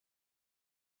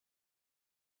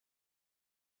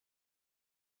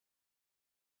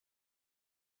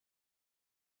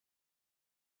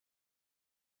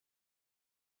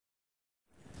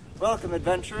Welcome,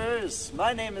 adventurers.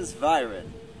 My name is Vieryon,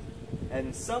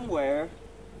 and somewhere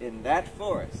in that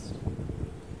forest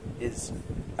is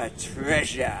a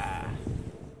treasure.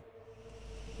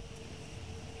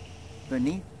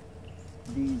 Beneath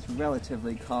these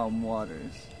relatively calm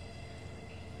waters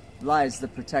lies the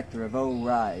protector of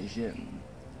Vieryon.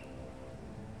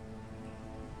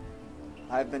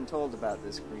 I've been told about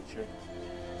this creature.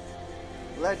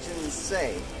 Legends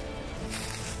say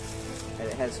that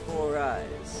it has 4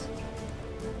 eyes,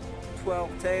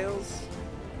 12 tails,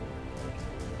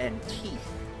 and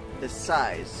teeth the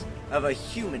size of a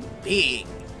human being.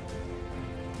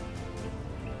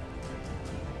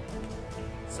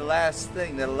 It's the last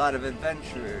thing that a lot of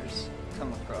adventurers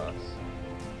come across,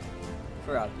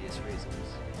 for obvious reasons.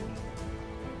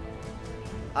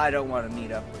 I don't want to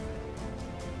meet up with it.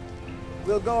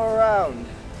 We'll go around.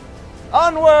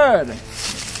 Onward!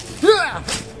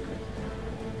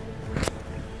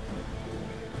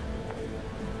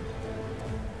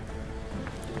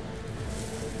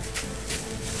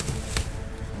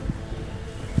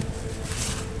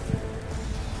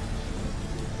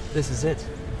 This is it.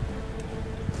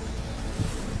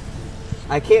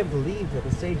 I can't believe that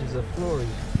the sages of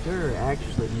Vieryon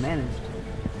actually managed to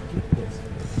keep this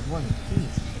in one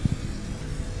piece.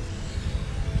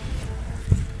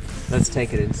 Let's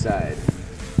take it inside.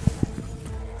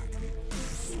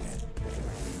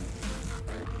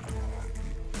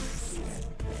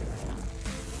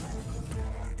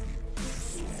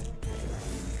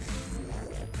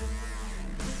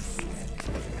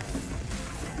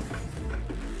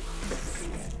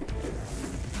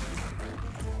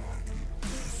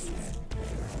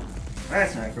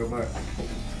 That's not a crowbar.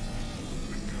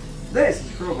 This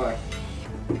is a crowbar.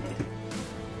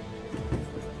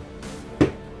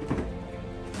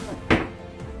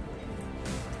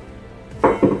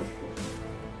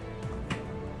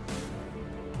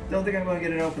 Don't think I'm going to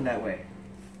get it open that way.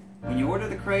 When you order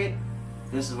the crate,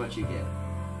 this is what you get.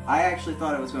 I actually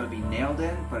thought it was going to be nailed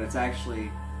in, but it's actually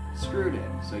screwed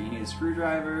in. So you need a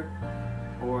screwdriver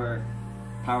or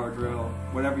power drill,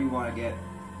 whatever you want to get.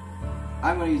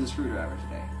 I'm going to use a screwdriver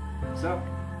today. So,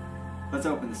 let's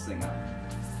open this thing up.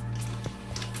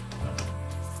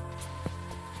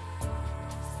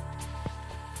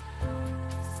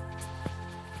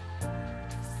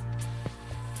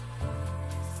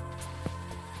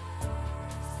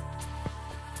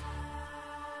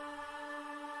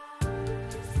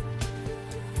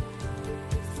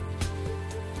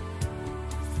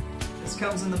 This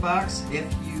comes in the box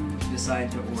if you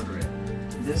decide to order it.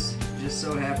 This just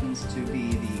so happens to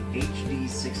be the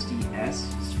HD60S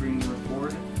stream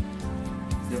record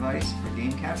device for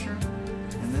game capture,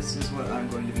 and this is what I'm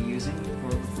going to be using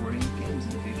for recording games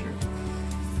in the future.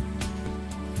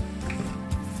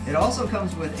 It also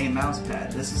comes with a mouse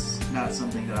pad. This is not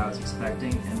something that I was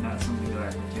expecting, and not something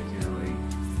that I particularly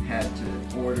had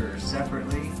to order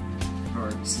separately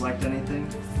or select anything.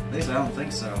 At least I don't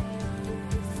think so.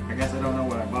 I guess I don't know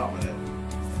what I bought with it.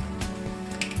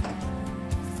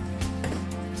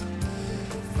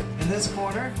 In this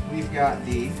corner, we've got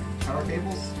the power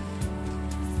cables.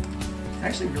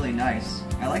 Actually really nice.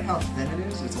 I like how thin it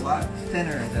is. It's a lot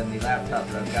thinner than the laptop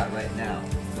that I've got right now,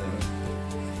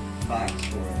 the box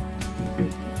for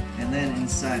it. And then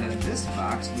inside of this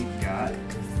box, we've got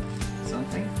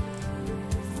something.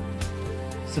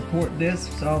 Support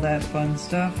discs, all that fun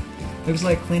stuff. Looks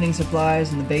like cleaning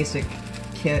supplies and the basic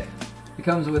kit. It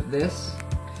comes with this.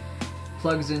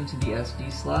 Plugs into the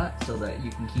SD slot so that you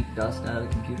can keep dust out of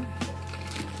the computer.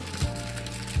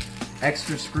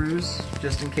 Extra screws,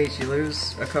 just in case you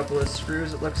lose a couple of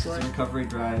screws, it looks like. Recovery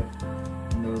drive,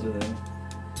 and those are the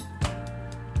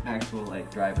actual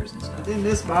drivers and stuff. Within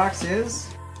this box is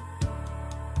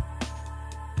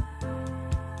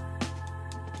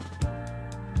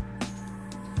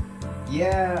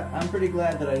yeah, I'm pretty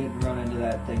glad that I didn't run into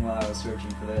that thing while I was searching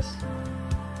for this.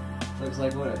 Looks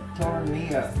like what it torn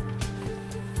me up.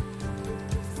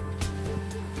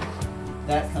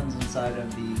 That comes inside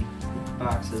of the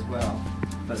box as well.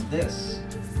 But this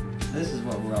is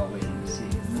what we're all waiting to see.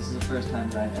 And this is the first time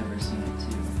that I've ever seen it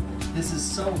too. This is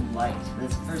so light.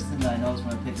 That's the first thing that I noticed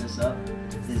when I picked this up,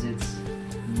 is it's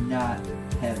not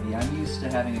heavy. I'm used to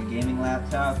having a gaming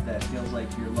laptop that feels like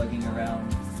you're lugging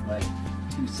around like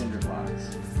 2 cinder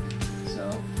blocks. So,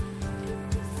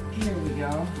 here we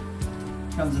go.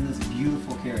 Comes in this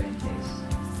beautiful carrying case.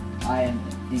 I am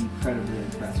incredibly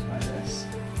impressed by this.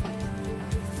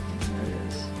 There it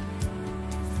is.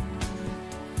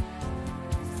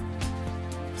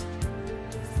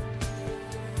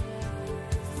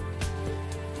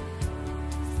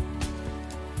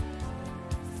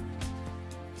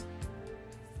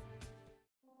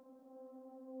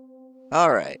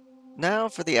 Alright, now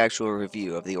for the actual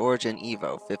review of the Origin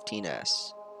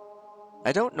EVO15-S.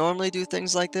 I don't normally do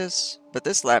things like this, but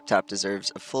this laptop deserves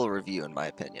a full review in my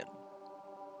opinion.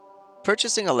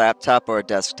 Purchasing a laptop or a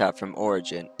desktop from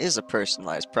Origin is a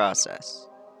personalized process.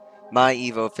 My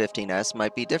EVO15-S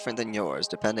might be different than yours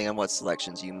depending on what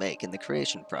selections you make in the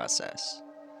creation process.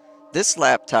 This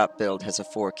laptop build has a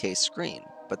 4K screen,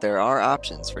 but there are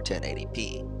options for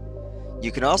 1080p.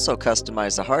 You can also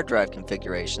customize the hard drive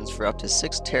configurations for up to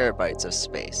 6 terabytes of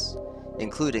space,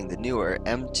 including the newer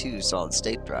M2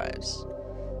 solid-state drives.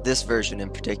 This version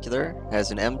in particular has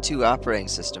an M2 operating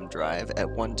system drive at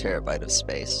 1 terabyte of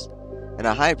space, and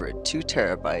a hybrid 2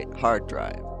 terabyte hard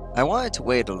drive. I wanted to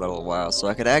wait a little while so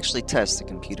I could actually test the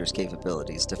computer's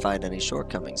capabilities to find any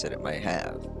shortcomings that it might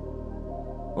have.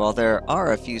 While there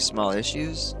are a few small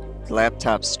issues, the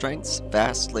laptop's strengths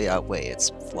vastly outweigh its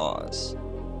flaws.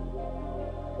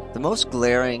 The most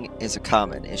glaring is a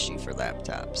common issue for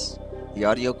laptops. The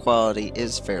audio quality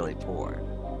is fairly poor.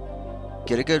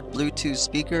 Get a good Bluetooth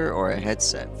speaker or a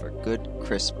headset for good,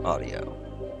 crisp audio.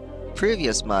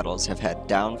 Previous models have had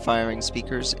down-firing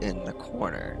speakers in the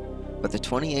corner, but the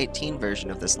 2018 version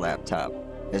of this laptop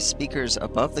has speakers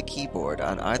above the keyboard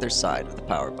on either side of the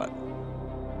power button.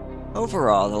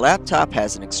 Overall, the laptop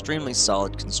has an extremely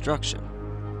solid construction.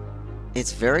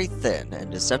 It's very thin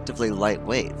and deceptively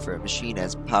lightweight for a machine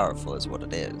as powerful as what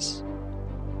it is.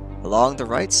 Along the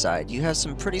right side, you have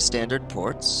some pretty standard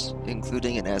ports,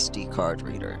 including an SD card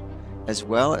reader, as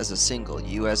well as a single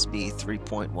USB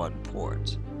 3.1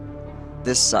 port.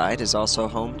 This side is also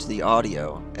home to the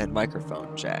audio and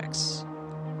microphone jacks.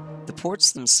 The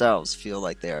ports themselves feel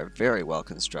like they are very well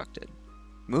constructed.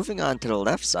 Moving on to the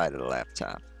left side of the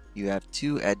laptop, you have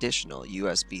 2 additional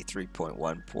USB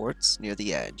 3.1 ports near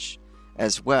the edge,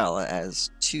 as well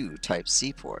as 2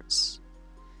 Type-C ports.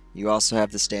 You also have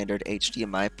the standard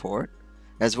HDMI port,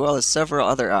 as well as several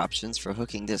other options for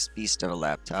hooking this beast of a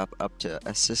laptop up to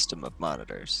a system of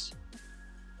monitors.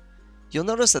 You'll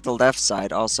notice that the left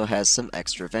side also has some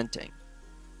extra venting.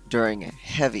 During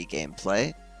heavy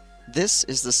gameplay, this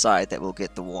is the side that will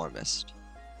get the warmest.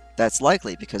 That's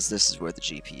likely because this is where the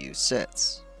GPU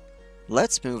sits.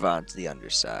 Let's move on to the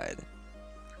underside.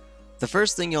 The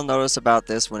first thing you'll notice about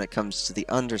this when it comes to the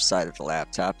underside of the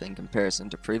laptop in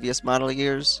comparison to previous model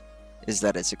years is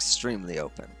that it's extremely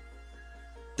open.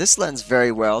 This lends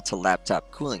very well to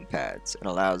laptop cooling pads and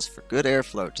allows for good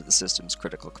airflow to the system's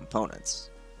critical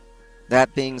components.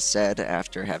 That being said,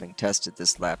 after having tested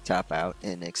this laptop out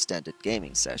in extended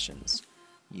gaming sessions,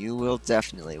 you will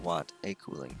definitely want a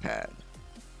cooling pad.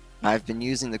 I've been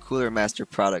using the Cooler Master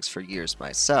products for years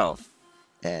myself,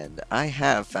 and I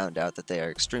have found out that they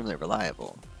are extremely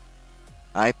reliable.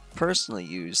 I personally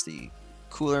use the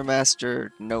Cooler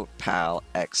Master NotePal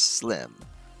X Slim,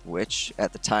 which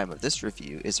at the time of this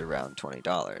review is around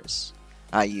 $20.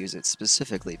 I use it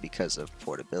specifically because of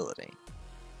portability.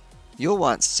 You'll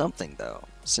want something though,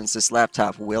 since this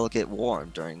laptop will get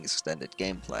warm during extended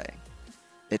gameplay.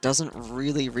 It doesn't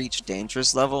really reach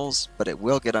dangerous levels, but it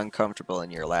will get uncomfortable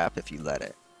in your lap if you let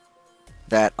it.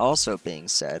 That also being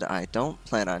said, I don't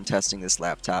plan on testing this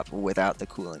laptop without the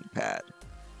cooling pad.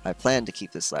 I plan to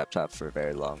keep this laptop for a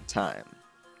very long time.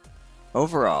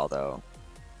 Overall though,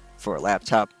 for a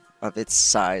laptop of its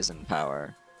size and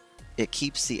power, it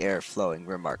keeps the air flowing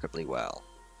remarkably well.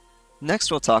 Next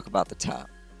we'll talk about the top.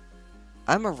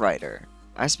 I'm a writer.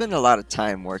 I spend a lot of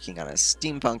time working on a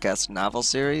steampunk-esque novel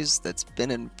series that's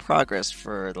been in progress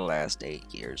for the last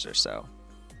 8 years or so.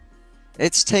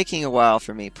 It's taking a while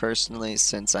for me personally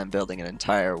since I'm building an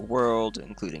entire world,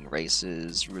 including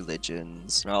races,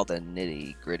 religions, and all the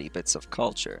nitty-gritty bits of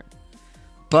culture.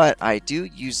 But I do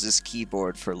use this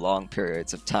keyboard for long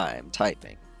periods of time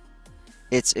typing.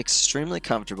 It's extremely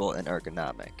comfortable and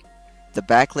ergonomic. The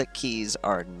backlit keys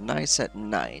are nice at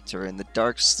night or in the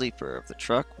dark sleeper of the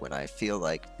truck when I feel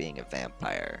like being a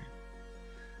vampire.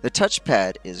 The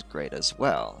touchpad is great as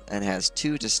well, and has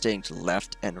 2 distinct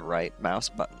left and right mouse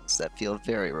buttons that feel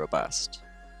very robust.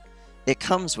 It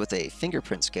comes with a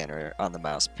fingerprint scanner on the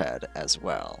mouse pad as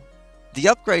well. The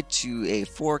upgrade to a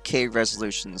 4K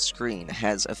resolution screen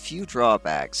has a few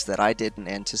drawbacks that I didn't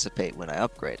anticipate when I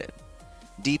upgraded.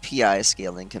 DPI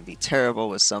scaling can be terrible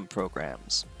with some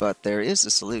programs, but there is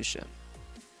a solution.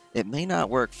 It may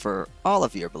not work for all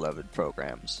of your beloved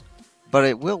programs, but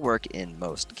it will work in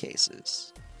most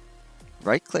cases.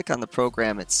 Right-click on the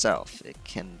program itself. It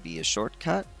can be a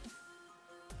shortcut.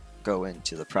 Go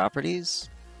into the properties,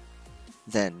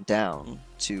 then down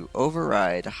to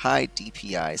override high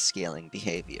DPI scaling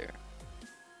behavior.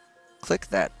 Click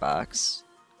that box,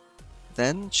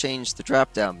 Then change the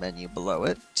drop-down menu below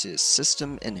it to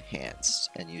System Enhanced,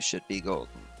 and you should be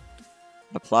golden.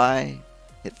 Apply,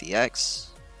 hit the X,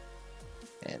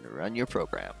 and run your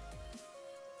program.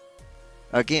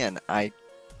 Again, I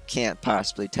can't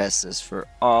possibly test this for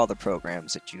all the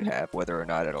programs that you have, whether or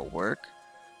not it'll work,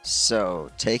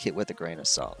 so take it with a grain of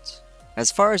salt.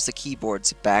 As far as the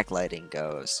keyboard's backlighting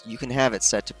goes, you can have it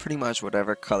set to pretty much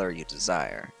whatever color you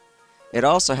desire. It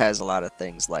also has a lot of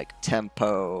things like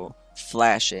tempo,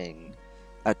 flashing,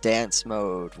 a dance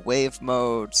mode, wave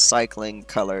mode, cycling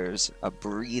colors, a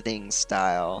breathing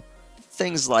style,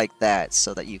 things like that,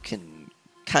 so that you can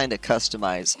kind of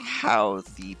customize how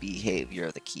the behavior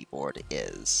of the keyboard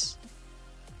is.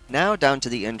 Now down to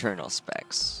the internal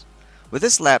specs. With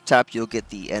this laptop you'll get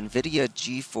the nVidia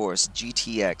GeForce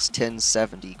GTX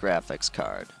 1070 graphics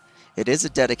card. It is a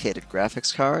dedicated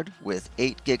graphics card with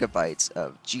 8 GB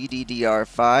of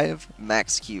GDDR5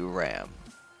 MaxQ RAM.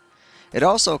 It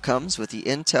also comes with the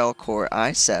Intel Core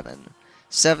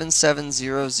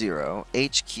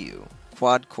i7-7700HQ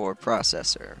quad-core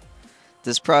processor.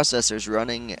 This processor is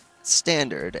running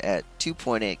standard at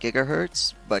 2.8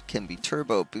 GHz, but can be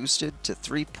turbo boosted to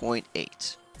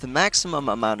 3.8. The maximum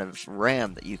amount of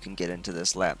RAM that you can get into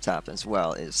this laptop as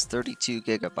well is 32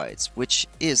 GB, which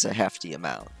is a hefty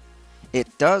amount.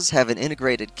 It does have an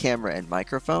integrated camera and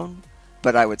microphone,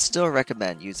 but I would still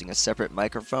recommend using a separate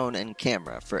microphone and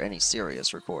camera for any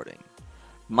serious recording.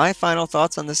 My final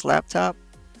thoughts on this laptop?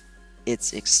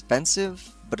 It's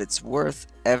expensive, but it's worth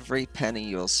every penny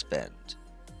you'll spend.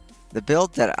 The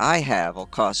build that I have will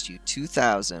cost you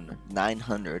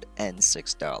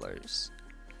 $2,906.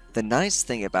 The nice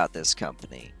thing about this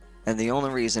company, and the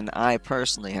only reason I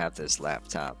personally have this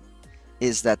laptop,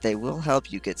 is that they will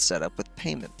help you get set up with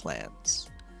payment plans.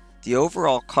 The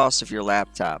overall cost of your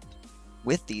laptop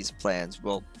with these plans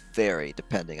will vary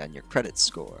depending on your credit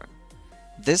score.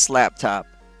 This laptop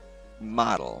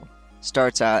model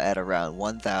starts out at around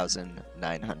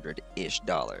 $1,900-ish.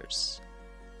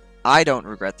 I don't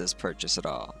regret this purchase at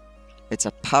all. It's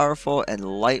a powerful and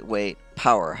lightweight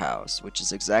powerhouse, which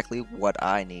is exactly what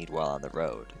I need while on the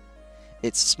road.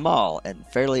 It's small and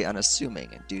fairly unassuming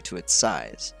due to its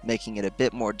size, making it a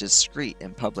bit more discreet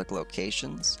in public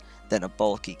locations than a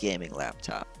bulky gaming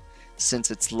laptop.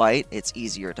 Since it's light, it's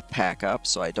easier to pack up,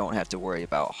 so I don't have to worry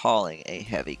about hauling a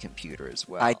heavy computer as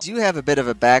well. I do have a bit of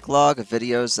a backlog of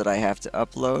videos that I have to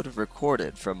upload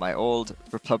recorded from my old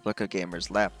Republica Gamers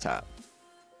laptop.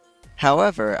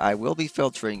 However, I will be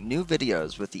filtering new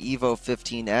videos with the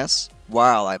EVO15-S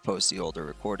while I post the older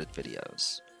recorded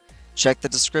videos. Check the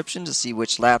description to see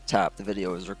which laptop the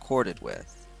video is recorded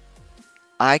with.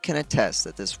 I can attest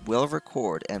that this will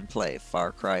record and play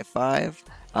Far Cry 5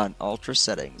 on ultra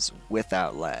settings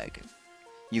without lag.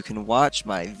 You can watch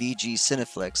my VG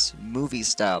Cineflix movie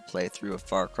style playthrough of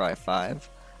Far Cry 5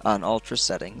 on ultra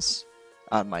settings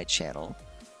on my channel,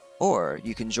 or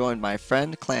you can join my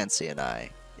friend Clancy and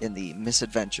I in the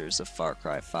misadventures of Far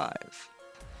Cry 5.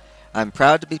 I'm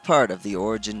proud to be part of the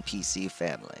Origin PC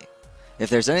family. If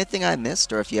there's anything I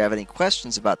missed, or if you have any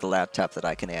questions about the laptop that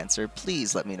I can answer,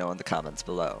 please let me know in the comments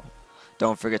below.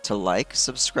 Don't forget to like,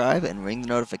 subscribe, and ring the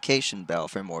notification bell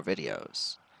for more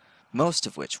videos, most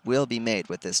of which will be made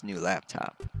with this new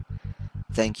laptop.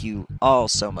 Thank you all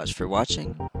so much for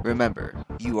watching. Remember,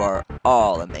 you are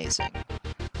all amazing.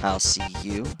 I'll see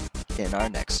you in our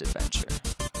next adventure.